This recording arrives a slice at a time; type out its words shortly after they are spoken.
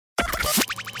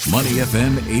Money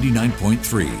FM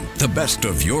 89.3, the best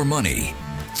of your money.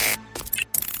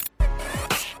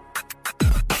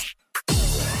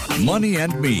 Money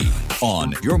and Me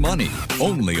on Your Money,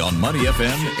 only on Money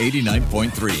FM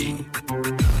 89.3.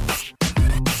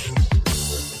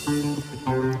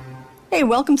 Hey,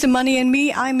 welcome to Money and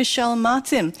Me. I'm Michelle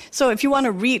Martin. So if you want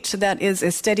a REIT that is a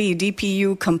steady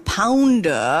DPU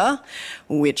compounder,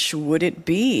 which would it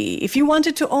be? If you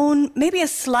wanted to own maybe a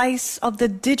slice of the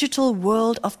digital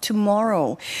world of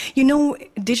tomorrow, you know,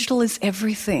 digital is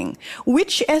everything.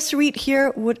 Which S-REIT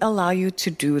here would allow you to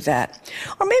do that?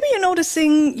 Or maybe you're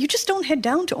noticing you just don't head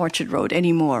down to Orchard Road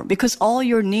anymore because all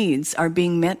your needs are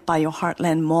being met by your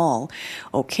Heartland Mall.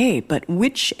 Okay, but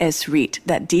which S-REIT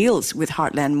that deals with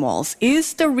Heartland Malls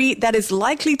is the REIT that is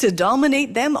likely to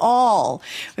dominate them all?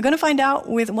 We're going to find out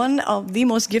with one of the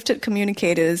most gifted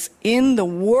communicators in the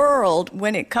world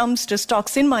when it comes to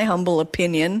stocks, in my humble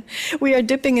opinion. We are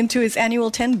dipping into his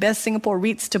annual 10 Best Singapore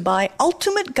REITs to Buy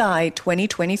Ultimate Guide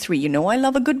 2023. You know I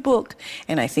love a good book,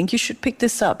 and I think you should pick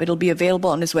this up. It'll be available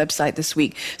on his website this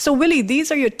week. So, Willie,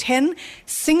 these are your 10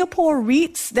 Singapore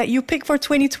REITs that you pick for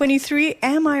 2023.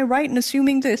 Am I right in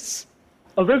assuming this?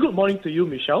 A very good morning to you,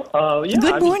 Michelle.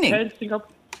 Good morning.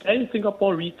 10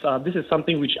 Singapore REITs, this is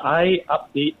something which I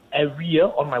update every year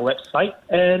on my website.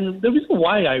 And the reason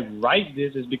why I write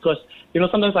this is because,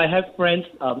 sometimes I have friends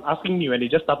asking me when they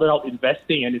just started out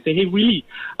investing and they say, hey, really,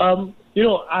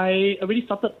 I already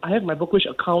started, I have my brokerage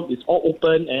account, it's all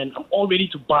open and I'm all ready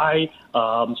to buy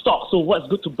stocks. So what's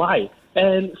good to buy?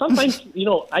 And sometimes,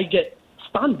 I get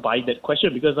stunned by that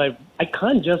question because I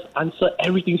can't just answer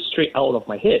everything straight out of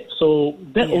my head. So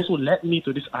that also led me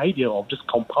to this idea of just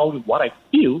compounding what I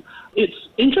feel. It's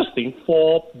interesting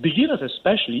for beginners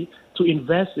especially to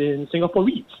invest in Singapore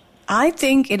REITs. I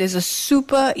think it is a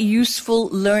super useful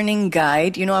learning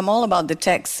guide. I'm all about the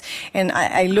text, and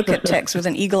I look at text with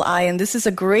an eagle eye, and this is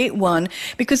a great one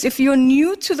because if you're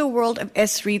new to the world of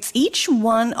S-REITs, each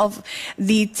one of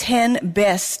the 10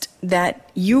 best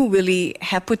that you, Willie,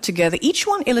 have put together, each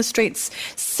one illustrates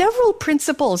several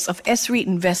principles of S-REIT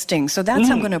investing. So that's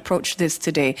how I'm going to approach this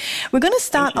today. We're going to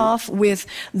start off with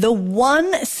the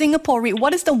one Singapore REIT.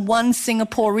 What is the one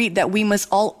Singapore REIT that we must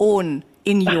all own,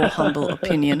 in your humble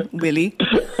opinion, Willie?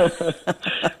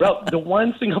 Well, the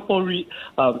one Singapore REIT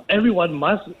everyone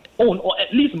must own, or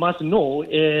at least must know,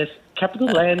 is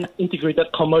CapitaLand Integrated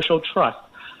Commercial Trust.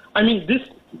 I mean, this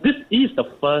is the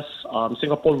first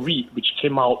Singapore REIT which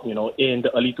came out, in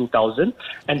the early 2000s,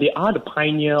 and they are the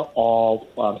pioneer of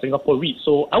Singapore REIT.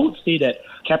 So I would say that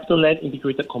CapitaLand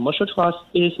Integrated Commercial Trust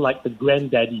is like the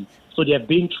granddaddy. So they have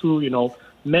been through,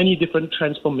 many different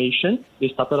transformations. They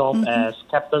started off as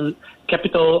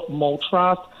Capital Mall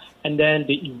Trust, and then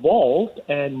they evolved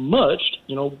and merged,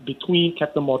 between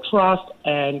Capital Mall Trust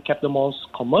and Capital Malls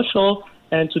Commercial.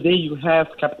 And today you have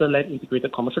CapitaLand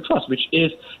Integrated Commercial Trust, which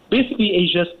is basically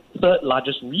Asia's third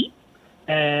largest REIT.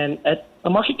 And at a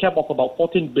market cap of about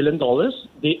 $14 billion,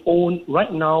 they own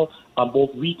right now both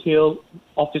retail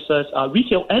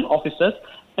and offices,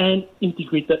 and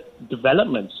integrated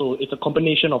development. So it's a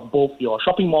combination of both your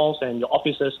shopping malls and your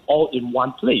offices all in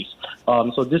one place.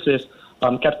 So this is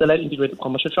CapitaLand Integrated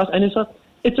Commercial Trust, and it's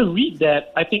a REIT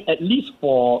that I think at least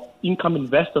for income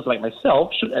investors like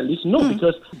myself should at least know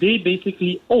because they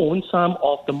basically own some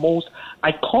of the most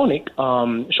iconic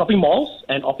shopping malls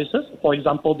and offices. For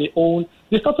example, they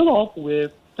started off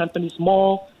with Tampines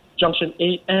Mall, Junction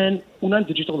 8, and Funan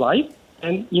Digital Life.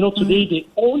 And, today they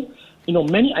own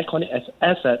many iconic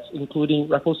assets, including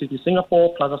Raffles City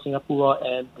Singapore, Plaza Singapura,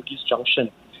 and Bugis Junction.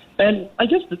 And I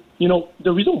guess,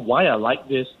 the reason why I like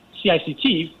this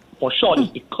CICT for short is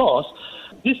because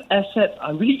these assets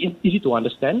are really easy to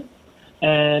understand,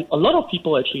 and a lot of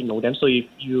people actually know them. So if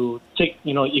you take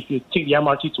the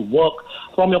MRT to work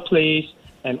from your place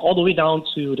and all the way down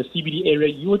to the CBD area,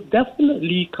 you would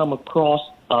definitely come across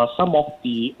some of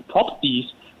the properties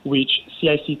which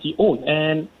CICT own.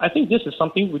 And I think this is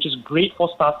something which is great for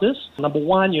starters. Number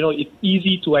one, it's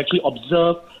easy to actually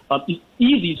observe. It's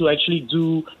easy to actually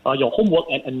do your homework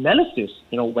and analysis,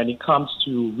 when it comes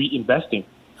to reinvesting.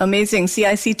 Amazing.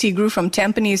 CICT grew from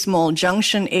Tampines Mall,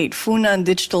 Junction 8, Funan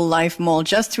Digital Life Mall,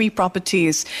 just 3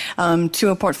 properties, to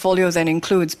a portfolio that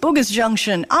includes Bugis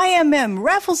Junction, IMM,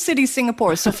 Raffles City,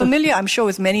 Singapore. So familiar, I'm sure,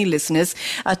 with many listeners.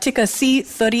 Ticker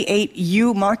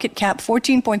C38U, market cap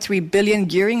 14.3 billion,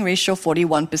 gearing ratio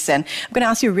 41%. I'm going to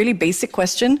ask you a really basic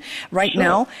question right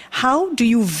now. How do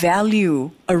you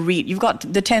value a REIT? You've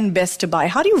got the 10 best to buy.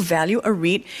 How do you value a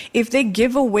REIT if they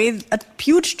give away a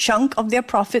huge chunk of their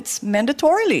profits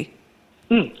mandatorily?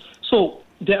 So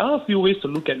there are a few ways to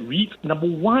look at REITs. Number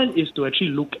one is to actually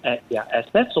look at their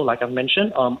assets. So like I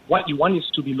mentioned, what you want is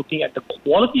to be looking at the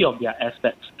quality of their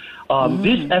assets.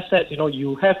 These assets,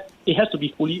 it has to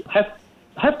be fully,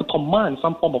 have to command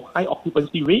some form of high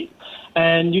occupancy rate.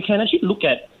 And you can actually look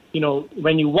at,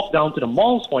 when you walk down to the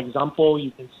malls, for example,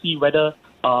 you can see whether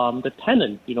the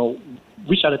tenant,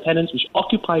 which are the tenants which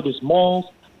occupy these malls,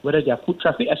 whether their foot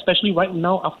traffic, especially right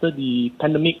now after the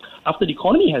pandemic, after the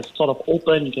economy has sort of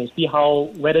opened, you can see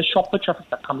whether shopper traffic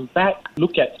are coming back.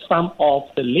 Look at some of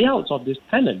the layouts of these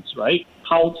tenants, right?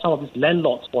 How some of these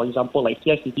landlords, for example, like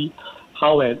CICT,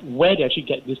 how and where they actually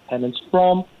get these tenants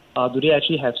from. Do they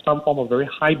actually have some form of very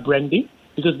high branding?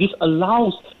 Because this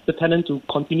allows the tenant to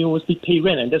continuously pay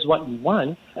rent, and that's what we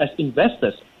want as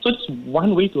investors. So it's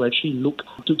one way to actually look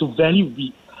to value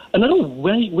REIT. Another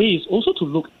way is also to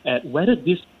look at whether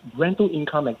this rental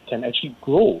income can actually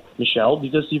grow, Michelle,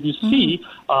 because if you see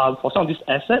for some of these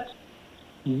assets,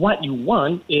 what you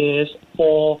want is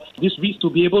for these REITs to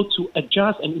be able to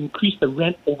adjust and increase the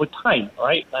rent over time,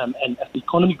 right? And as the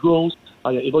economy grows,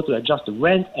 you're able to adjust the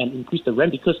rent and increase the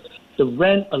rent because the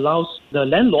rent allows the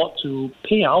landlord to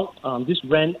pay out this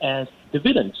rent as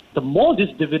dividends. The more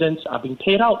these dividends are being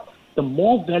paid out, the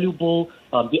more valuable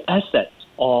the assets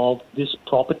of these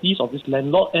properties of this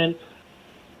landlord, and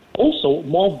also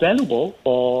more valuable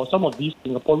for some of these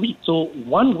Singapore REITs. So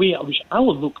one way which I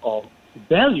will look or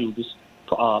value this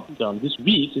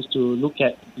REITs is to look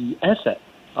at the asset,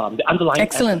 the underlying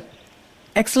Excellent. asset.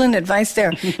 Excellent advice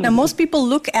there. Now, most people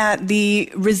look at the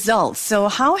results. So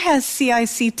how has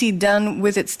CICT done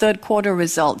with its third quarter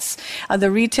results? Are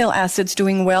the retail assets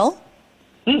doing well?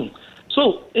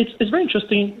 So it's very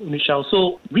interesting, Michelle.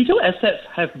 So retail assets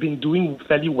have been doing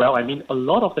fairly well. I mean, a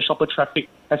lot of the shopper traffic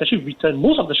has actually returned.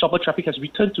 Most of the shopper traffic has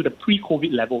returned to the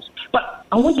pre-COVID levels. But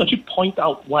I want to actually point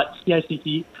out what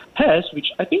CICT has, which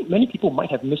I think many people might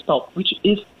have missed out, which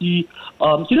is the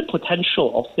hidden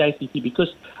potential of CICT,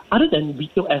 because other than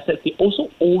retail assets, they also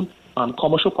own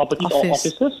commercial properties or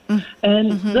offices.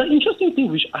 And the interesting thing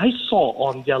which I saw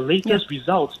on their latest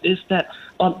results is that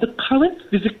the current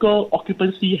physical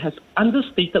occupancy has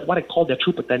understated what I call their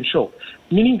true potential,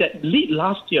 meaning that late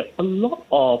last year, a lot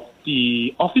of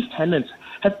the office tenants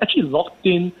have actually locked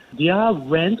in their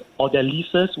rent or their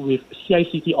leases with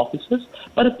CICT offices.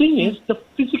 But the thing is, the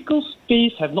physical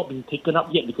space have not been taken up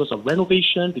yet because of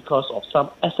renovation, because of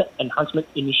some asset enhancement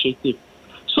initiative.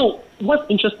 So what's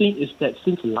interesting is that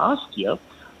since last year,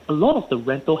 a lot of the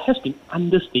rental has been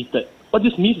understated. What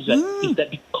this means is that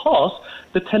because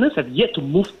the tenants have yet to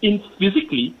move in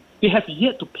physically, they have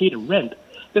yet to pay the rent.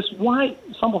 That's why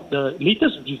some of the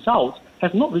latest results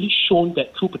have not really shown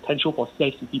that true potential for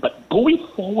CICT. But going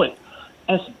forward,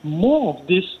 as more of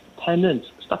these tenants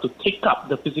start to take up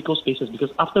the physical spaces,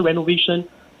 because after renovation,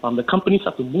 the companies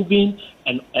start to move in,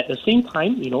 and at the same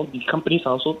time, the companies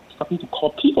are also starting to call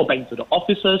people back into the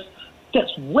offices.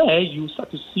 That's where you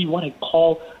start to see what I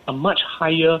call a much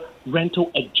higher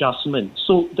rental adjustment.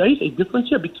 So there is a difference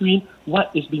here between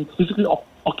what is being physically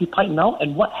occupied now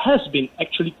and what has been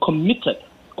actually committed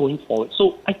going forward.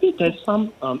 So I think there's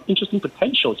some interesting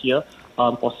potential here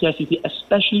for CICT,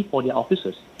 especially for their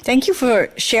offices. Thank you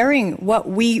for sharing what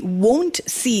we won't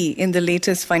see in the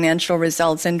latest financial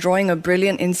results and drawing a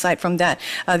brilliant insight from that.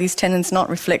 These tenants not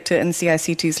reflected in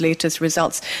CICT's latest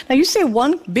results. Now, you say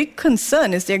one big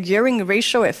concern is their gearing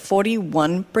ratio at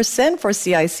 41% for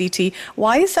CICT.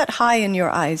 Why is that high in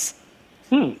your eyes?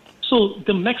 So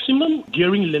the maximum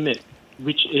gearing limit,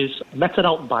 which is meted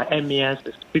out by MAS,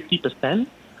 is 50%.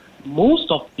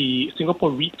 Most of the Singapore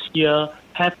REITs here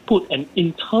have put an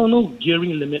internal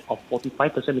gearing limit of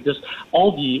 45% because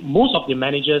most of the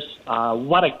managers,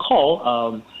 what I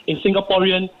call in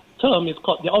Singaporean term, is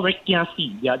called, they're all very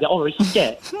kiasi. They're all very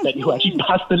scared that you actually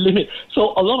pass the limit.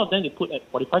 So a lot of them they put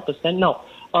at 45%. Now,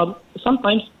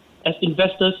 sometimes as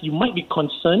investors, you might be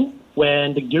concerned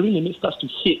when the gearing limit starts to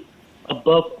hit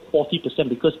above 40%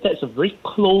 because that's a very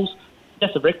close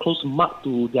mark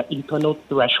to their internal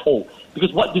threshold.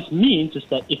 Because what this means is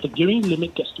that if the gearing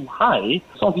limit gets too high,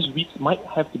 some of these REITs might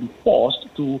have to be forced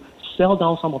to sell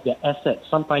down some of their assets,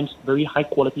 sometimes very high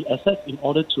quality assets, in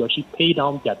order to actually pay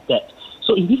down their debt.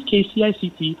 So in this case,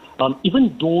 CICT,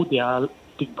 even though they are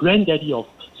the granddaddy of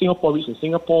Singapore REITs in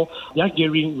Singapore, their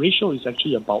gearing ratio is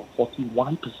actually about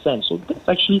 41%. So that's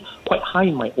actually quite high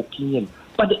in my opinion.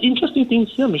 But the interesting thing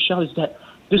here, Michelle, is that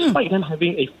despite them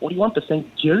having a 41%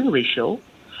 gearing ratio,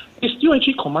 they still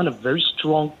actually command a very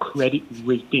strong credit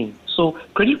rating. So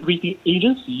credit rating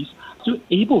agencies are still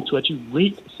able to actually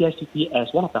rate CICT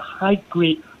as one of the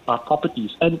high-grade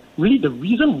properties. And really the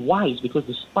reason why is because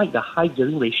despite the high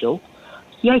gearing ratio,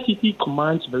 CICT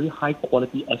commands very high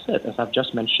quality assets, as I've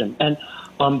just mentioned. And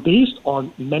based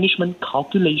on management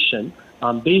calculation,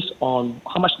 based on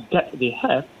how much debt they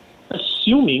have,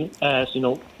 assuming as,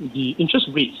 the interest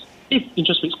rates, if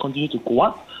interest rates continue to go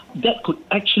up, that could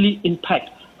actually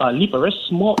leave a very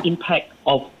small impact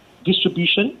of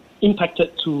distribution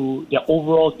impacted to their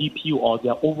overall DPU or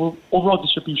their overall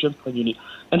distribution per unit.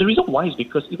 And the reason why is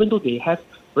because even though they have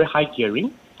very high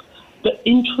gearing, the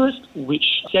interest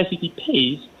which CICT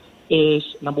pays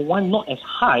is, number one, not as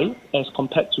high as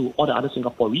compared to all the other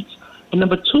Singapore REITs. And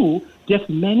number two, they've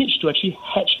managed to actually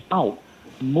hedge out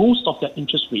most of their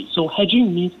interest rates. So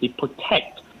hedging means they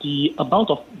protect the amount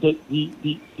of the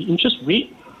interest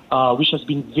rate which has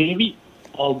been varied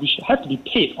or which have to be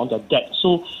paid on their debt.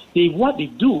 So what they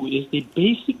do is they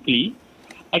basically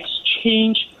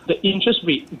exchange the interest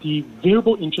rate, the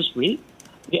variable interest rate,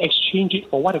 they exchange it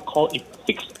for what I call a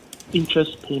fixed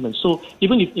interest payment. So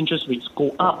even if interest rates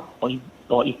go up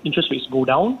or if interest rates go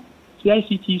down,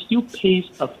 CICT still pays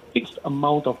a fixed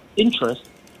amount of interest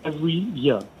every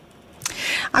year.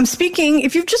 I'm speaking.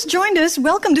 If you've just joined us,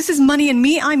 welcome. This is Money and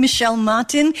Me. I'm Michelle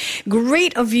Martin.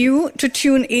 Great of you to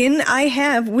tune in. I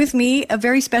have with me a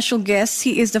very special guest.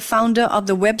 He is the founder of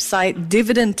the website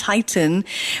Dividend Titan,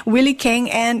 Willie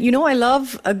Keng. And I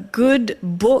love a good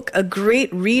book, a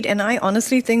great read. And I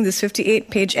honestly think this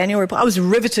 58-page annual report, I was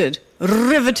riveted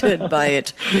by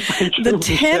it.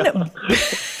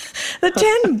 The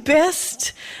 10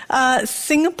 best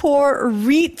Singapore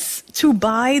REITs to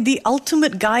buy, the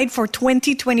ultimate guide for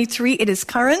 2023. It is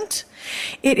current.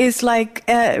 It is like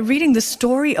reading the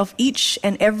story of each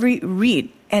and every REIT,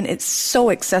 and it's so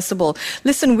accessible.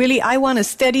 Listen, Willie, I want a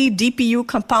steady DPU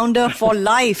compounder for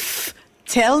life.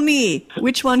 Tell me,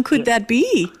 which one could that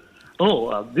be?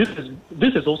 Oh, this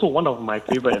is also one of my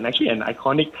favorite and actually an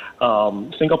iconic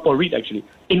Singapore REIT. Actually,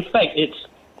 in fact,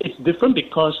 it's different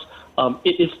because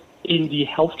it is in the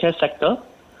healthcare sector,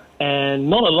 and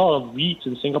not a lot of REITs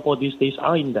in Singapore these days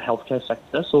are in the healthcare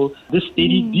sector. So this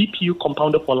steady DPU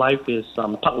compounder for life is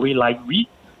Parkway Life REIT.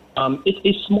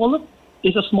 It's a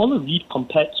smaller REIT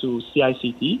compared to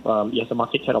CICT. It has a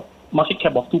market cap of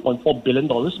 $2.4 billion.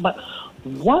 But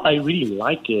what I really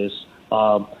like is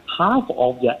half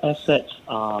of their assets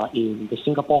are in the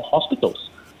Singapore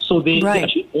hospitals. So they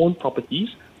actually own properties,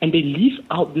 and they lease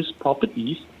out these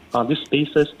properties, these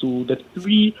spaces, to the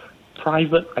 3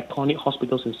 private iconic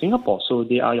hospitals in Singapore. So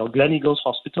they are your Gleneagles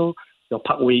Hospital, your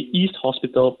Parkway East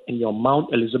Hospital, and your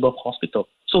Mount Elizabeth Hospital.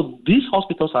 So these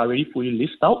hospitals are already fully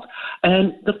leased out.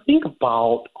 And the thing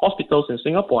about hospitals in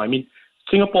Singapore,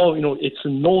 Singapore, it's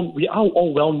known, we are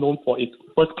all well known for its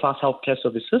first-class healthcare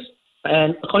services.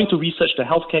 And according to research, the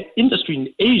healthcare industry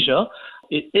in Asia,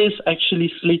 it is actually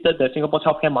slated that Singapore's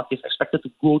healthcare market is expected to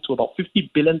grow to about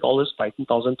 $50 billion by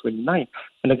 2029.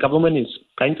 And the government is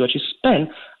planning to actually spend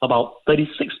about $36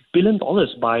 billion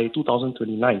by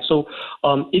 2029. So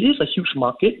it is a huge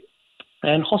market,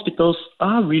 and hospitals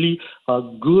are really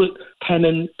good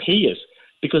tenant payers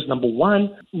because, number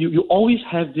one, you always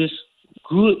have this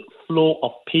good flow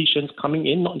of patients coming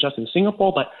in, not just in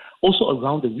Singapore, but also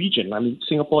around the region.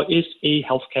 Singapore is a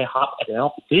healthcare hub at the end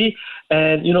of the day.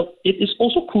 And, it is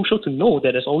also crucial to know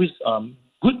that there's always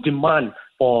good demand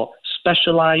for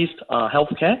specialized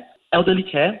healthcare, elderly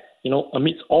care,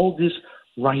 amidst all this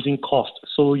rising costs.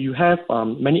 So you have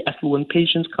many affluent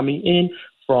patients coming in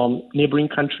from neighboring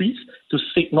countries to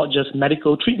seek not just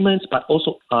medical treatments, but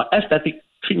also aesthetic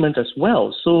treatment as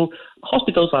well. So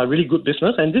hospitals are really good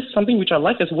business, and this is something which I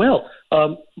like as well.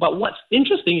 But what's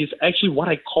interesting is actually what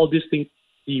I call this thing,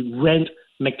 the rent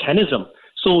mechanism.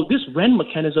 So this rent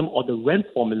mechanism or the rent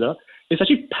formula is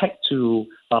actually pegged to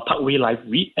Parkway Life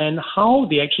REIT, and how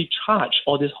they actually charge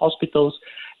all these hospitals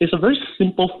is a very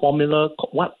simple formula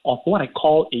of what I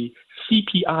call a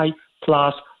CPI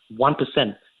plus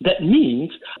 1%. That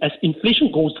means as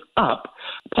inflation goes up,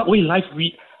 Parkway Life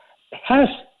REIT has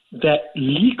that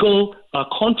legal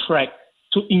contract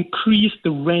to increase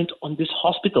the rent on these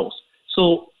hospitals.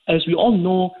 So as we all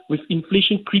know, with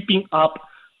inflation creeping up,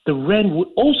 the rent would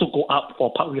also go up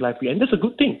for Parkway Life REIT, and that's a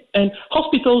good thing. And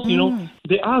hospitals,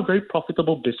 they are very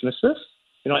profitable businesses.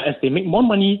 As they make more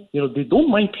money, they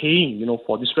don't mind paying,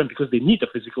 for this rent because they need the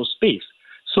physical space.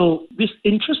 So this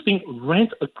interesting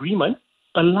rent agreement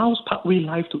allows Parkway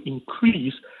Life to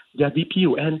increase their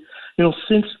DPU. And,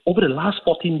 since over the last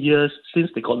 14 years,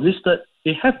 since they got listed,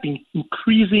 they have been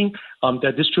increasing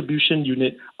their distribution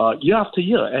unit year after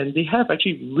year. And they have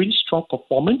actually really strong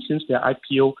performance since their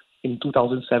IPO in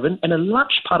 2007. And a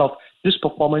large part of this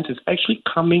performance is actually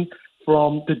coming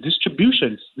from the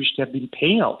distributions which they have been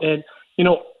paying out. And,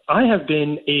 I have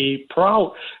been a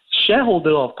proud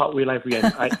shareholder of Parkway Life REIT,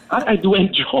 and I do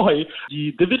enjoy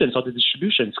the dividends or the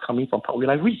distributions coming from Parkway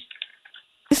Life REIT.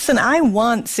 Listen, I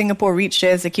want Singapore REIT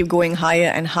shares to keep going higher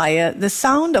and higher. The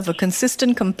sound of a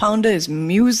consistent compounder is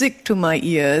music to my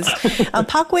ears.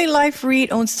 Parkway Life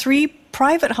REIT owns 3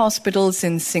 private hospitals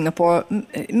in Singapore,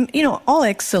 all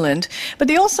excellent, but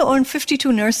they also own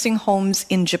 52 nursing homes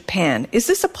in Japan. Is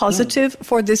this a positive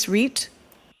for this REIT?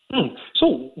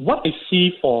 So what I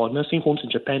see for nursing homes in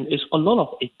Japan is a lot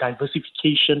of a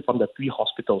diversification from the 3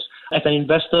 hospitals. As an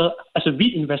investor, as a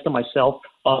REIT investor myself,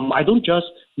 I don't just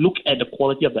look at the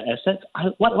quality of the assets.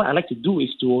 What I like to do is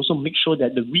to also make sure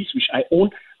that the REITs which I own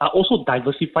are also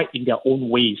diversified in their own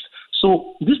ways.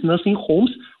 So these nursing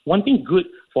homes, one thing good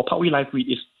for Parkway Life REIT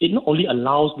is it not only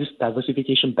allows this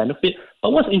diversification benefit,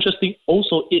 but what's interesting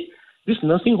also, this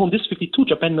nursing home, these 52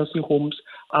 Japan nursing homes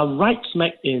are right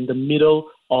smack in the middle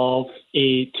of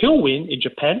a tailwind in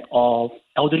Japan of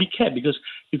elderly care, because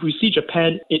if we see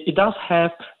Japan, it does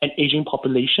have an aging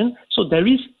population. So there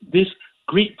is this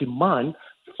great demand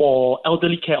for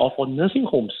elderly care or for nursing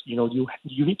homes. You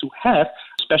need to have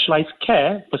specialized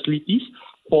care facilities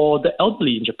for the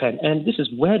elderly in Japan. And this is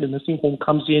where the nursing home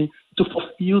comes in to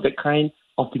fulfill that kind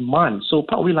of demand. So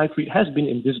Parkway Life REIT has been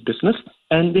in this business,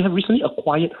 and they have recently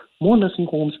acquired more nursing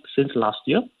homes since last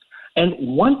year. And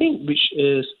one thing which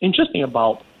is interesting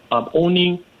about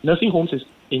owning nursing homes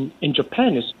in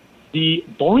Japan is the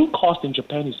borrowing cost in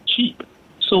Japan is cheap.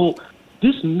 So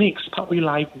this makes Parkway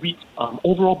Life REIT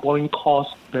overall borrowing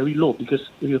cost very low, because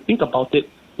if you think about it,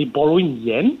 they borrow in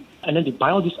yen and then they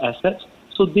buy all these assets.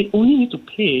 So they only need to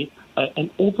pay an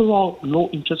overall low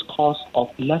interest cost of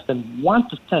less than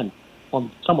 1%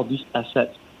 on some of these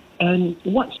assets. And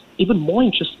what's even more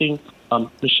interesting,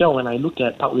 Michelle, when I look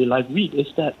at Parkway Life REIT, is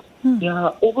that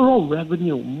their overall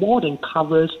revenue more than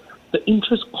covers the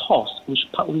interest cost which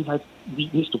Parkway Life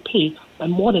REIT needs to pay by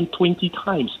more than 20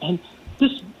 times. And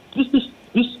this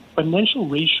financial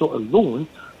ratio alone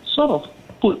sort of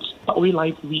puts Parkway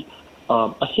Life REIT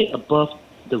ahead above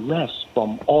the rest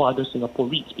from all other Singapore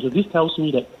REITs, because this tells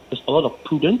me that there's a lot of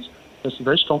prudence, there's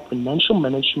very strong financial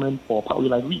management for Parkway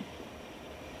Life REIT.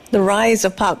 The rise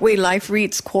of Parkway Life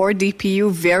REIT's core DPU,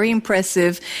 very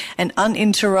impressive, an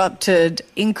uninterrupted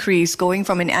increase going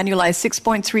from an annualized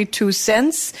 6.32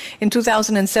 cents in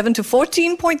 2007 to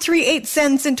 14.38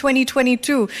 cents in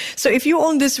 2022. So if you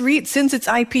own this REIT since its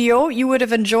IPO, you would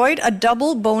have enjoyed a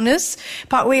double bonus.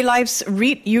 Parkway Life's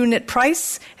REIT unit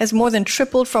price has more than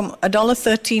tripled from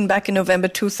 $1.13 back in November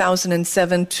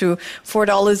 2007 to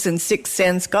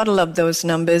 $4.06. Gotta love those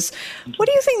numbers. What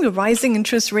do you think the rising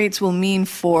interest rates will mean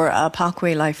for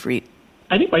Parkway Life REIT?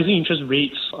 I think rising interest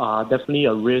rates are definitely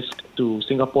a risk to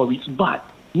Singapore REITs, but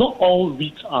not all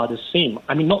REITs are the same.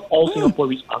 I mean, not all Singapore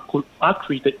REITs are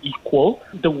created equal.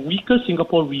 The weaker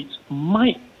Singapore REITs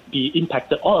might be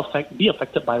impacted or be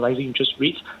affected by rising interest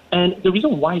rates. And the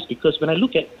reason why is because when I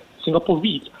look at Singapore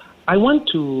REITs, I want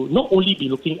to not only be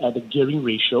looking at the gearing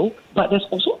ratio, but there's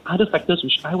also other factors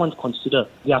which I want to consider.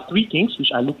 There are 3 things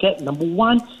which I look at. Number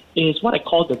 1 is what I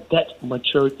call the debt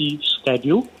maturity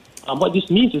schedule. What this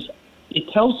means is it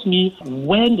tells me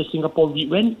when the Singapore REIT,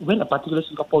 when a particular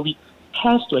Singapore REIT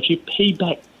has to actually pay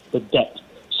back the debt.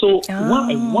 So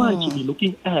what I want to be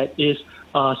looking at is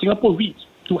Singapore REITs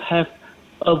to have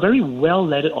a very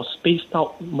well-laddered or spaced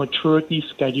out maturity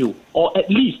schedule, or at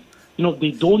least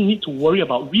they don't need to worry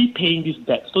about repaying this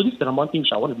debt. So this is the number 1 thing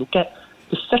which I want to look at.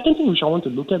 The second thing which I want to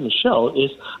look at, Michelle,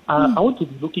 is I want to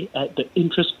be looking at the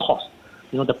interest cost,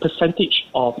 the percentage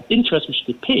of interest which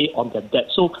they pay on their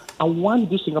debt. So I want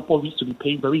this Singapore REITs to be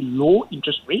paying very low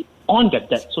interest rate on their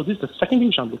debt. So this is the second thing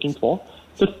which I'm looking for.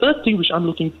 The third thing which I'm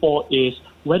looking for is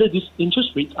whether these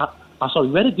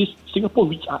whether these Singapore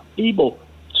REITs are able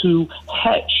to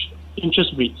hedge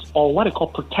interest rates, or what I call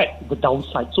protect the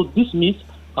downside. So this means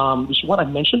which what I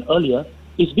mentioned earlier,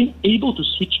 is being able to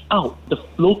switch out the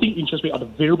floating interest rate or the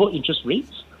variable interest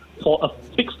rates for a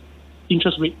fixed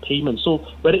interest rate payment. So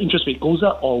whether interest rate goes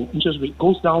up or interest rate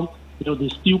goes down, they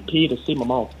still pay the same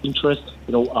amount of interest,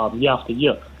 year after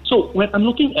year. So when I'm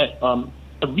looking at a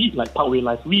REIT like Parkway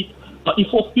Life REIT, it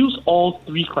fulfills all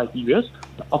 3 criteria.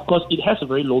 Of course, it has a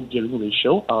very low gearing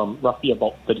ratio, roughly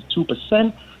about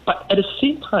 32%. But at the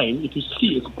same time, if you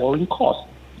see its borrowing cost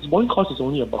is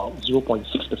only about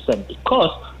 0.6%,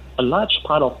 because a large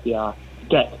part of their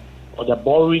debt or their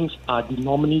borrowings are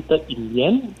denominated in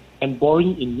yen, and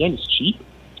borrowing in yen is cheap.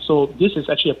 So this is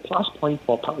actually a plus point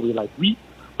for Parkway Life REIT.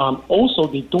 Also,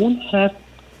 they don't have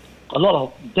a lot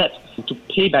of debt to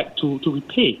pay back, to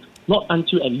repay, not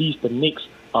until at least the next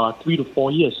 3 to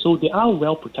 4 years. So they are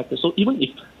well protected. So even if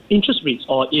interest rates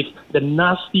or if the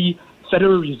nasty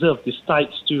Federal Reserve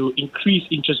decides to increase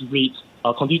interest rates,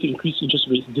 continue to increase interest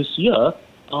rates this year,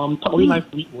 Parkway Life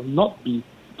REIT will not be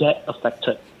that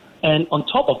affected. And on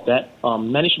top of that,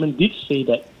 management did say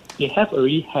that they have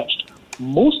already hedged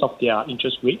most of their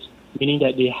interest rates, meaning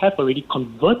that they have already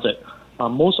converted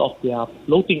most of their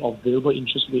floating or variable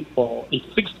interest rate for a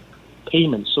fixed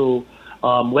payment. So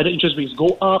whether interest rates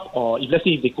go up or if let's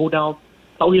say if they go down,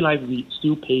 Parkway Life REIT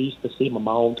still pays the same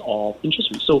amount of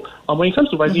interest rates. So when it comes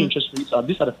to rising interest rates,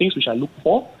 these are the things which I look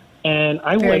for, and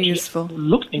I will actually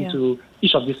look into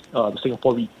each of these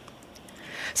Singapore REITs.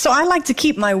 So I like to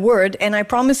keep my word, and I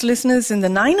promised listeners in the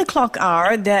 9 o'clock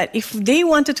hour that if they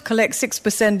wanted to collect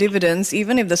 6% dividends,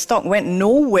 even if the stock went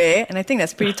nowhere, and I think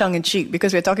that's pretty tongue-in-cheek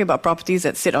because we're talking about properties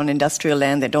that sit on industrial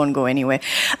land that don't go anywhere.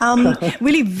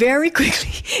 Willie, very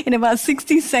quickly, in about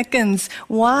 60 seconds,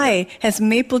 why has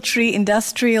Mapletree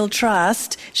Industrial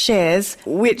Trust shares,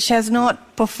 which has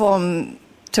not performed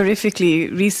terrifically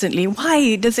recently,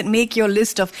 why does it make your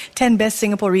list of 10 best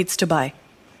Singapore REITs to buy?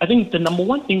 I think the number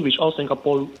one thing which all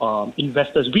Singapore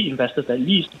investors, REIT-investors at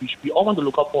least, which we all want to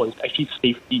look out for is actually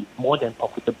safety more than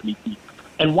profitability.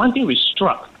 And one thing which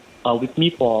struck with me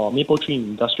for Mapletree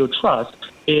Industrial Trust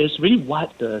is really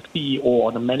what the CEO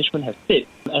or the management has said.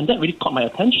 And that really caught my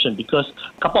attention because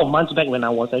a couple of months back when I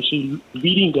was actually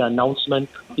reading the announcement,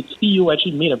 its CEO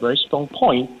actually made a very strong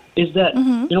point, is that,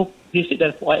 they said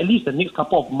that for at least the next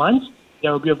couple of months,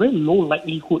 there will be a very low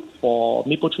likelihood for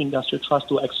Mapletree Industrial Trust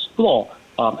to explore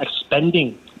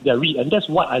expanding their REIT. And that's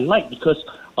what I like because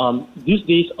these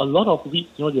days, a lot of REITs,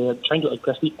 they're trying to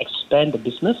aggressively expand the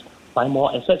business, buy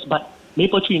more assets, but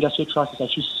Mapletree Industrial Trust is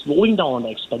actually slowing down on the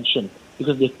expansion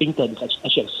because they think that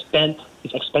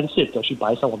it's expensive to actually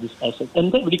buy some of these assets.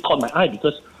 And that really caught my eye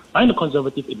because I'm a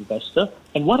conservative investor,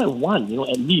 and what I want,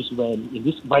 at least when in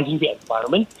this rising rate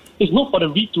environment, is not for the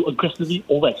REIT to aggressively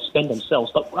overexpand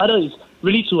themselves, but rather is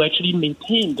really to actually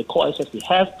maintain the core assets they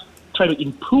have, try to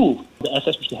improve the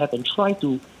assets which they have, and try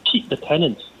to keep the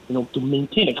tenants, to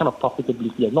maintain a kind of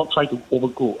profitability and not try to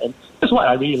overgrow. And that's what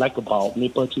I really like about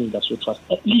Mapletree Industrial Trust,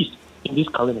 at least in this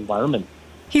current environment.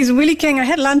 He's Willie Keng. I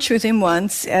had lunch with him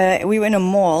once. We were in a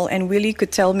mall, and Willie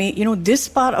could tell me, this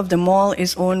part of the mall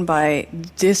is owned by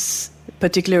this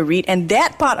particular REIT, and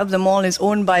that part of the mall is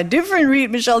owned by a different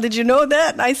REIT. Michelle, did you know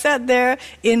that? I sat there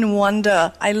in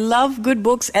wonder. I love good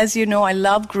books, as you know. I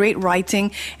love great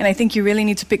writing, and I think you really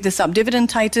need to pick this up. Dividend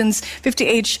Titans,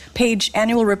 58-page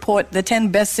annual report, the 10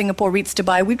 best Singapore REITs to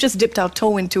buy. We've just dipped our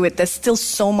toe into it. There's still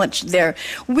so much there.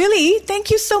 Willie,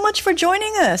 thank you so much for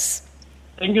joining us.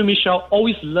 Thank you, Michelle.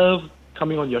 Always love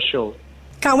coming on your show.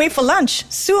 Can't wait for lunch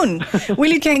soon.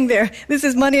 Willie Keng there. This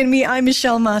is Money and Me. I'm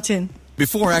Michelle Martin.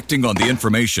 Before acting on the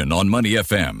information on Money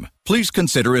FM, please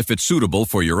consider if it's suitable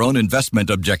for your own investment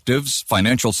objectives,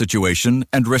 financial situation,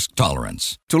 and risk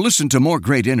tolerance. To listen to more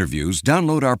great interviews,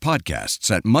 download our podcasts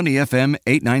at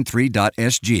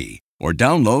moneyfm893.sg or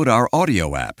download our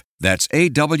audio app. That's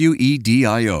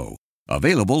AWEDIO.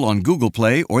 Available on Google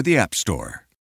Play or the App Store.